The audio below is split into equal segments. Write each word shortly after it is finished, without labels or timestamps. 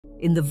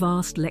In the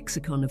vast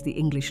lexicon of the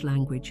English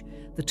language,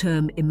 the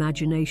term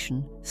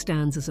imagination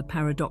stands as a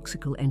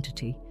paradoxical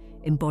entity,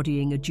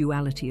 embodying a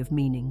duality of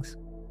meanings.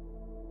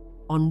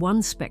 On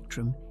one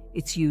spectrum,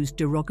 it's used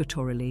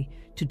derogatorily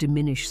to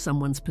diminish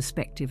someone's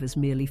perspective as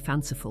merely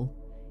fanciful,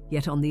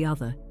 yet on the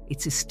other,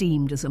 it's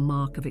esteemed as a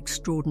mark of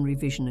extraordinary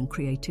vision and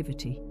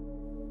creativity.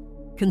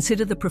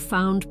 Consider the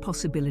profound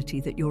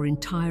possibility that your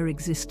entire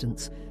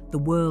existence, the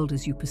world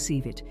as you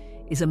perceive it,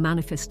 is a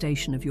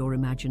manifestation of your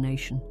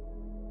imagination.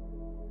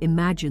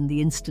 Imagine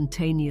the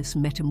instantaneous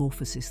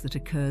metamorphosis that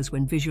occurs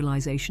when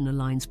visualization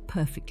aligns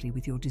perfectly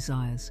with your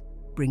desires,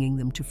 bringing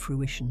them to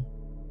fruition.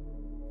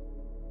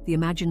 The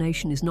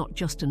imagination is not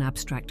just an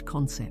abstract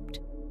concept,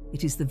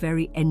 it is the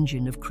very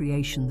engine of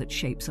creation that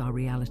shapes our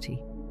reality.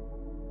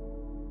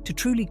 To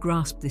truly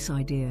grasp this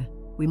idea,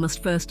 we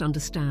must first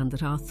understand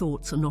that our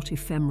thoughts are not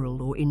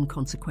ephemeral or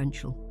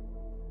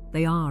inconsequential.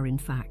 They are, in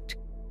fact,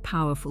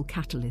 powerful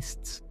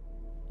catalysts.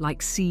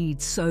 Like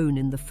seeds sown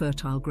in the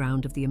fertile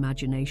ground of the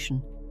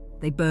imagination,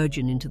 they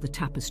burgeon into the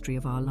tapestry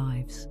of our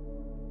lives.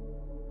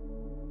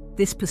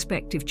 This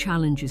perspective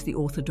challenges the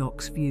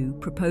orthodox view,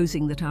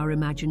 proposing that our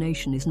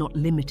imagination is not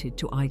limited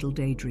to idle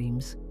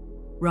daydreams.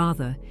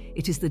 Rather,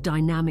 it is the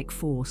dynamic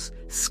force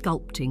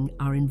sculpting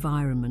our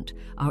environment,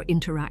 our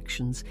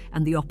interactions,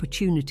 and the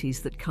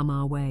opportunities that come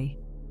our way.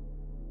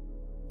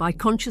 By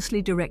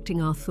consciously directing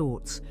our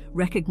thoughts,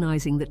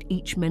 recognizing that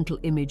each mental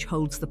image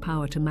holds the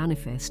power to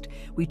manifest,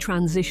 we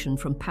transition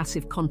from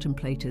passive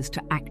contemplators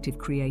to active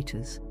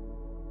creators.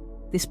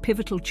 This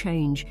pivotal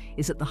change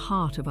is at the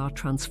heart of our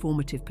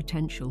transformative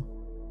potential.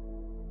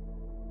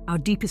 Our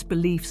deepest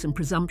beliefs and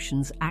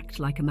presumptions act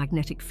like a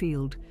magnetic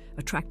field,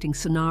 attracting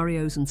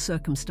scenarios and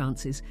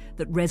circumstances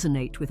that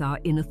resonate with our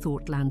inner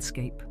thought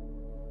landscape.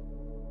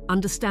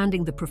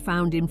 Understanding the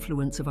profound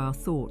influence of our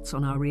thoughts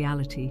on our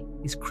reality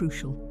is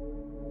crucial.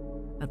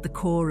 At the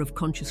core of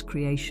conscious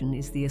creation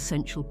is the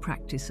essential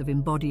practice of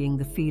embodying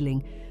the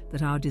feeling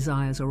that our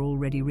desires are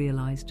already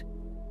realized.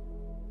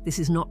 This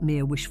is not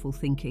mere wishful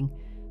thinking,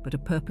 but a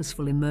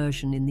purposeful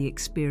immersion in the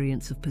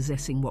experience of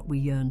possessing what we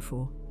yearn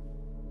for.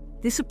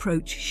 This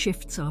approach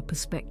shifts our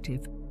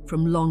perspective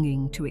from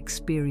longing to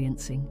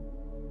experiencing,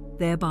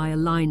 thereby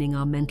aligning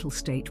our mental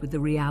state with the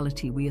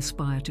reality we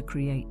aspire to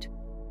create.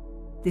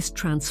 This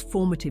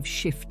transformative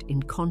shift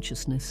in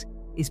consciousness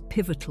is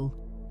pivotal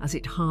as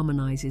it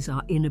harmonizes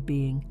our inner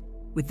being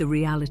with the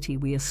reality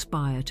we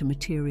aspire to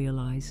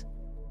materialize.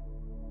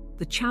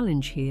 The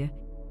challenge here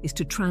is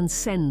to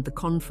transcend the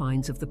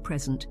confines of the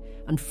present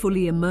and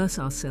fully immerse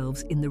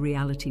ourselves in the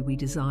reality we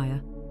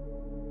desire.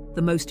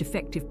 The most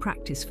effective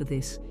practice for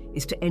this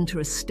is to enter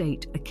a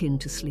state akin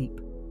to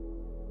sleep.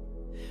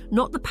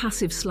 Not the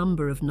passive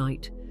slumber of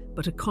night,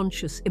 but a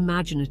conscious,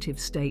 imaginative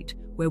state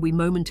where we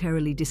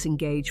momentarily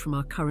disengage from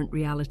our current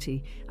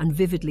reality and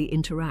vividly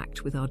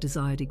interact with our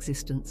desired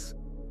existence.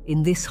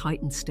 In this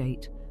heightened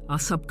state, our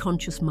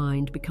subconscious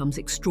mind becomes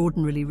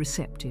extraordinarily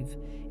receptive,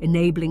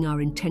 enabling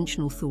our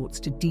intentional thoughts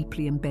to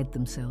deeply embed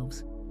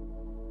themselves.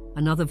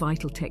 Another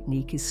vital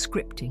technique is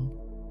scripting,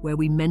 where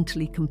we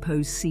mentally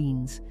compose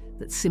scenes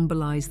that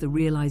symbolize the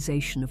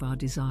realization of our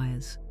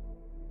desires.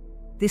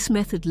 This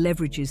method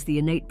leverages the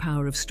innate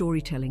power of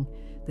storytelling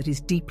that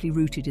is deeply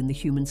rooted in the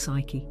human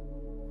psyche.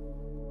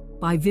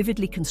 By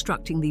vividly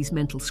constructing these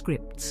mental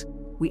scripts,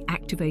 we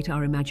activate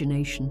our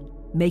imagination,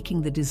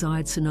 making the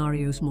desired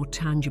scenarios more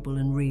tangible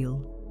and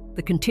real.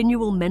 The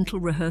continual mental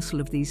rehearsal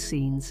of these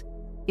scenes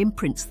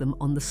imprints them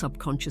on the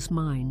subconscious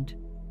mind,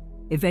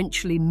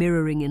 eventually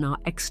mirroring in our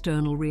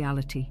external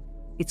reality.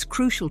 It's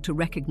crucial to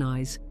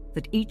recognize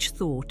that each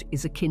thought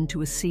is akin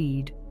to a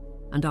seed,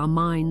 and our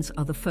minds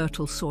are the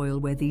fertile soil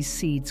where these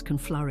seeds can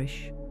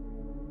flourish.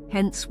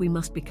 Hence, we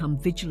must become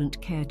vigilant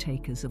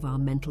caretakers of our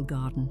mental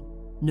garden,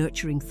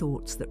 nurturing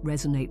thoughts that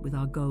resonate with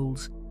our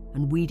goals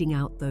and weeding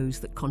out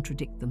those that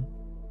contradict them.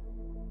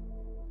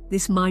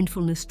 This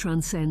mindfulness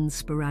transcends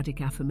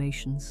sporadic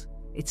affirmations.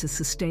 It's a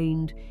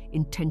sustained,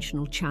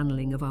 intentional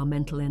channeling of our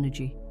mental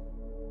energy.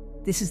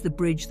 This is the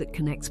bridge that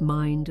connects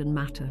mind and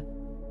matter.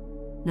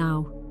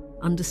 Now,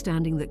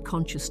 understanding that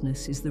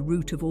consciousness is the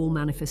root of all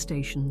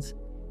manifestations,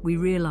 we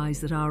realize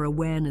that our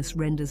awareness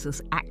renders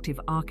us active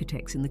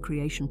architects in the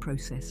creation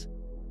process.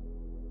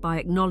 By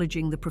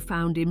acknowledging the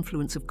profound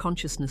influence of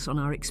consciousness on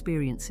our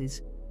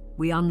experiences,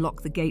 we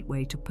unlock the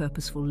gateway to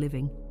purposeful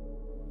living.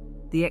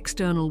 The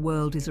external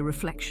world is a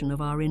reflection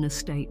of our inner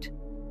state,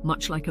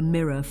 much like a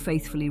mirror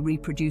faithfully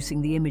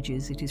reproducing the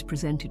images it is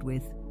presented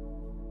with.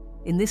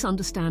 In this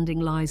understanding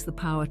lies the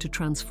power to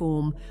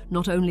transform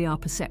not only our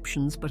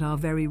perceptions but our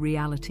very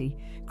reality,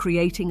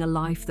 creating a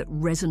life that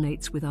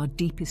resonates with our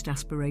deepest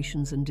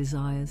aspirations and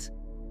desires.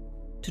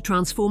 To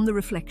transform the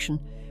reflection,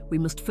 we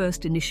must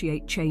first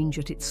initiate change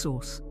at its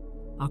source,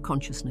 our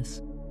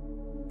consciousness.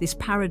 This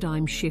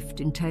paradigm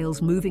shift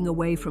entails moving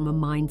away from a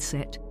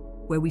mindset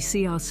where we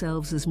see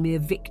ourselves as mere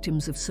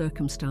victims of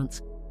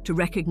circumstance to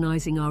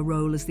recognizing our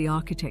role as the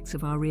architects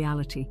of our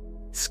reality,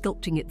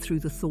 sculpting it through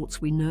the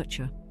thoughts we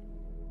nurture.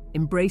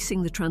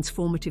 Embracing the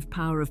transformative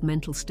power of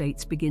mental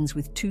states begins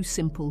with two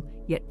simple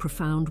yet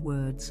profound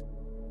words: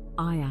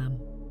 I am.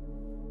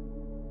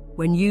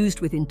 When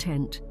used with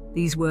intent,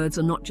 these words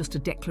are not just a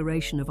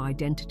declaration of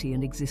identity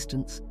and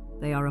existence,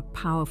 they are a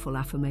powerful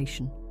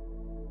affirmation.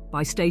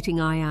 By stating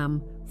I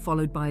am,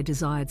 followed by a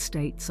desired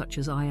state such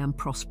as I am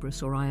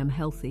prosperous or I am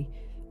healthy,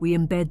 we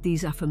embed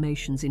these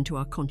affirmations into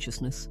our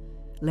consciousness,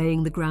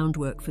 laying the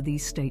groundwork for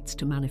these states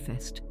to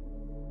manifest.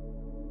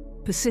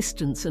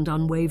 Persistence and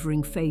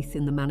unwavering faith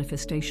in the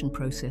manifestation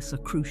process are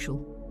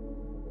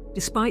crucial.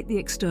 Despite the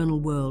external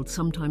world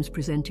sometimes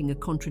presenting a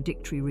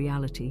contradictory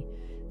reality,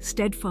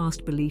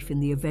 steadfast belief in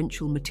the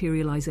eventual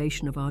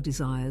materialization of our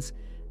desires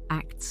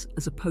acts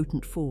as a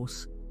potent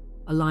force,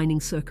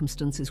 aligning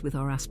circumstances with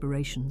our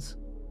aspirations.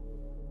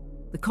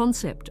 The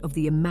concept of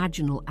the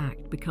imaginal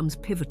act becomes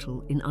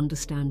pivotal in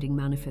understanding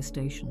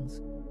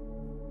manifestations.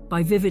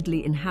 By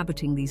vividly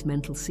inhabiting these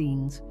mental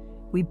scenes,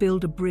 we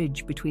build a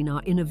bridge between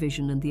our inner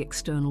vision and the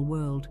external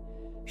world,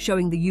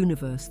 showing the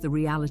universe the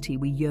reality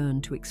we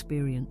yearn to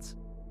experience.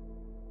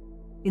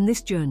 In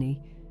this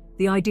journey,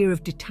 the idea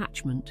of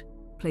detachment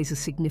plays a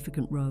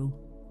significant role.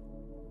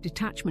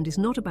 Detachment is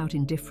not about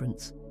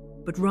indifference,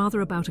 but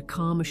rather about a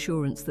calm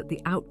assurance that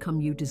the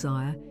outcome you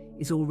desire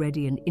is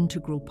already an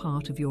integral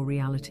part of your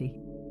reality.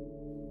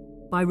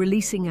 By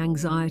releasing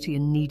anxiety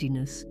and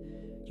neediness,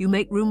 you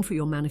make room for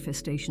your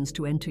manifestations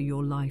to enter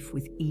your life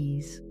with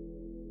ease.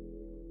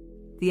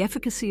 The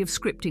efficacy of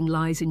scripting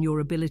lies in your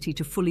ability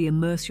to fully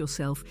immerse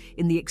yourself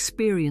in the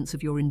experience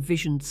of your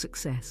envisioned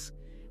success,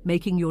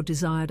 making your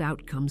desired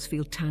outcomes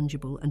feel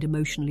tangible and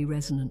emotionally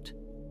resonant.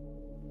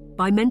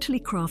 By mentally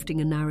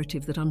crafting a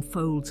narrative that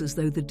unfolds as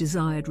though the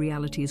desired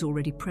reality is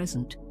already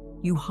present,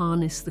 you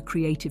harness the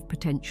creative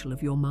potential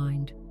of your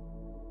mind.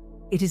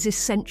 It is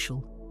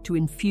essential to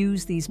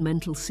infuse these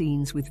mental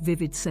scenes with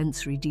vivid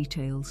sensory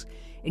details,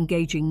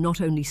 engaging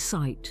not only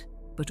sight,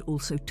 but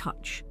also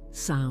touch,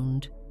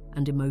 sound,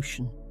 and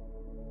emotion.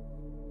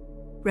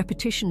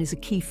 Repetition is a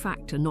key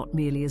factor, not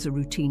merely as a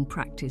routine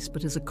practice,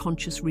 but as a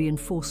conscious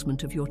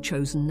reinforcement of your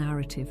chosen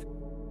narrative.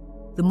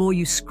 The more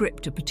you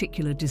script a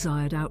particular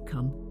desired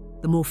outcome,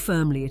 the more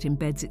firmly it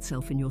embeds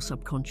itself in your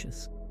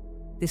subconscious.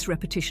 This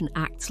repetition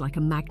acts like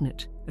a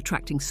magnet,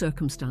 attracting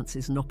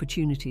circumstances and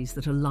opportunities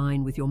that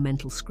align with your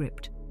mental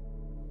script.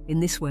 In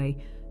this way,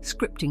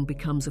 scripting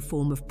becomes a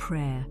form of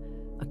prayer,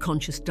 a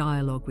conscious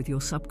dialogue with your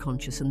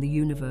subconscious and the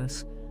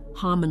universe,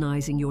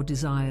 harmonizing your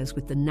desires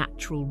with the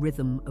natural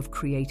rhythm of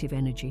creative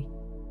energy.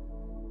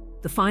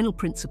 The final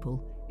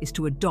principle is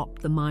to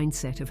adopt the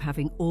mindset of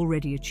having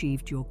already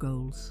achieved your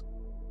goals.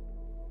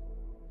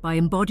 By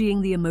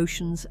embodying the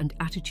emotions and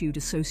attitude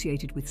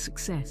associated with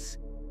success,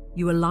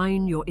 you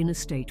align your inner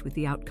state with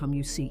the outcome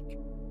you seek,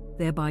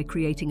 thereby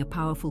creating a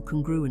powerful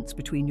congruence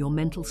between your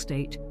mental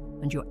state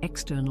and your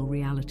external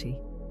reality.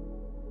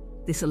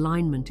 This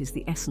alignment is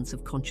the essence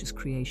of conscious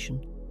creation,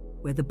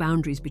 where the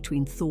boundaries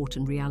between thought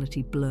and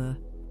reality blur,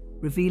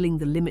 revealing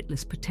the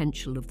limitless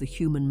potential of the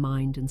human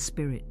mind and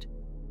spirit.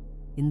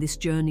 In this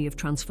journey of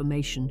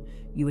transformation,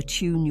 you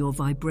attune your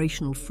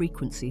vibrational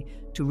frequency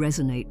to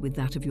resonate with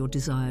that of your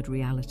desired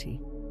reality.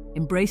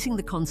 Embracing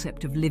the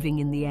concept of living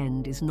in the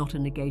end is not a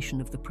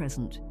negation of the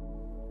present.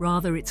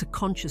 Rather, it's a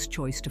conscious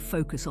choice to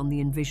focus on the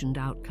envisioned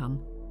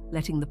outcome,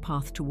 letting the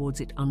path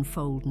towards it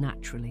unfold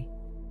naturally.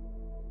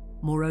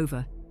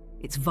 Moreover,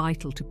 it's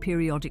vital to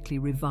periodically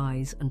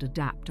revise and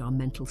adapt our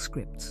mental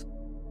scripts.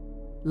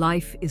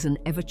 Life is an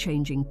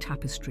ever-changing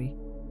tapestry,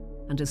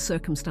 and as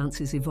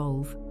circumstances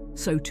evolve,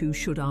 so too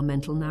should our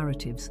mental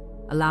narratives,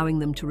 allowing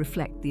them to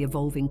reflect the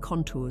evolving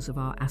contours of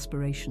our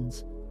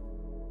aspirations.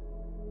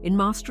 In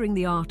mastering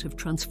the art of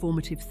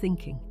transformative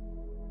thinking,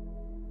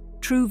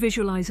 true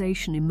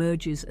visualization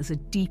emerges as a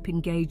deep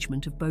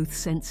engagement of both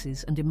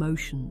senses and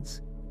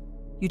emotions.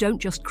 You don't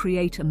just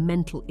create a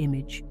mental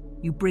image,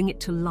 you bring it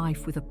to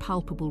life with a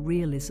palpable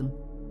realism.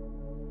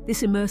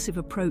 This immersive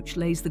approach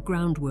lays the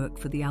groundwork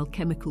for the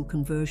alchemical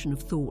conversion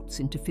of thoughts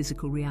into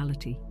physical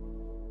reality.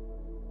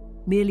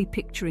 Merely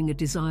picturing a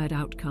desired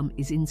outcome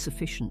is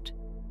insufficient.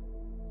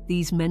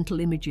 These mental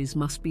images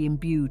must be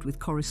imbued with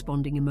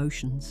corresponding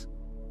emotions.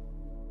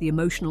 The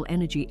emotional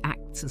energy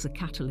acts as a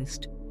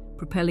catalyst,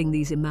 propelling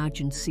these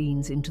imagined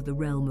scenes into the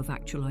realm of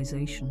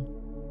actualization.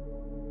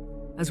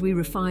 As we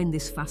refine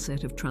this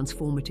facet of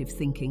transformative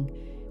thinking,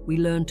 we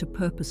learn to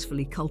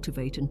purposefully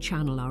cultivate and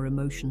channel our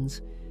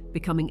emotions,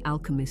 becoming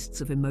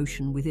alchemists of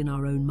emotion within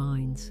our own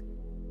minds.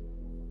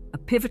 A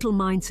pivotal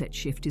mindset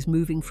shift is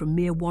moving from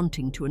mere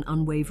wanting to an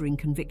unwavering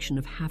conviction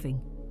of having.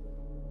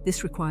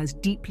 This requires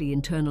deeply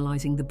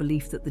internalizing the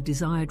belief that the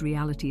desired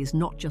reality is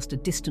not just a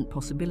distant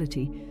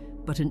possibility,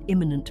 but an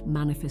imminent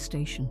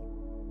manifestation.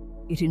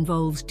 It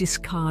involves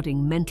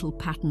discarding mental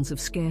patterns of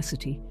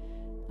scarcity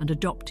and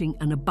adopting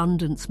an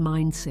abundance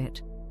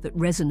mindset that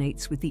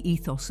resonates with the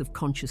ethos of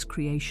conscious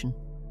creation.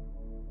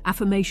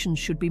 Affirmations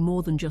should be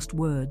more than just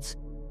words,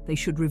 they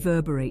should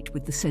reverberate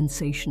with the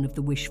sensation of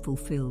the wish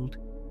fulfilled.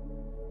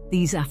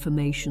 These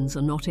affirmations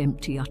are not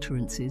empty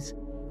utterances,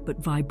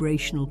 but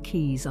vibrational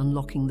keys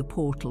unlocking the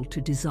portal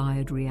to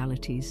desired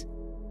realities.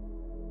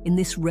 In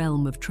this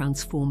realm of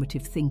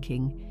transformative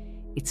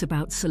thinking, It's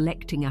about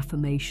selecting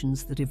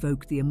affirmations that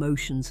evoke the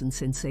emotions and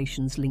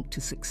sensations linked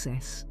to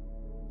success.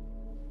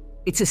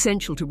 It's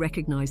essential to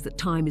recognize that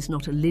time is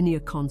not a linear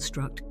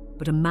construct,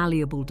 but a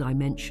malleable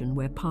dimension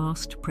where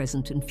past,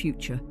 present, and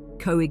future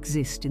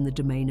coexist in the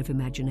domain of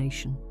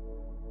imagination.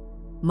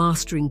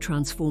 Mastering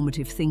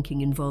transformative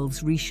thinking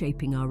involves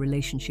reshaping our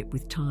relationship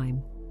with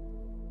time.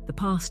 The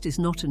past is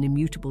not an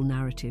immutable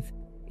narrative,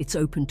 it's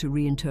open to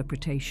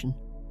reinterpretation.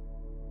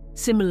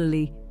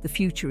 Similarly, the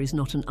future is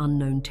not an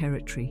unknown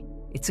territory,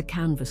 it's a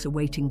canvas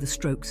awaiting the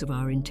strokes of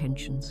our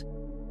intentions.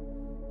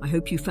 I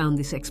hope you found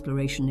this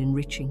exploration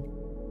enriching.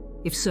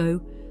 If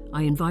so,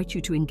 I invite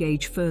you to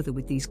engage further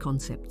with these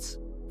concepts.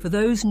 For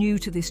those new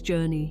to this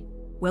journey,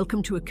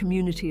 welcome to a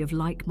community of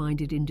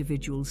like-minded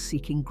individuals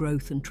seeking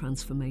growth and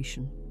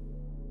transformation.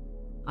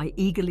 I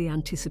eagerly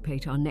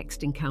anticipate our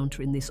next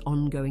encounter in this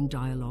ongoing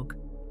dialogue.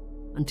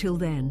 Until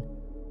then,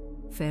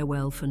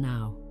 farewell for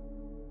now.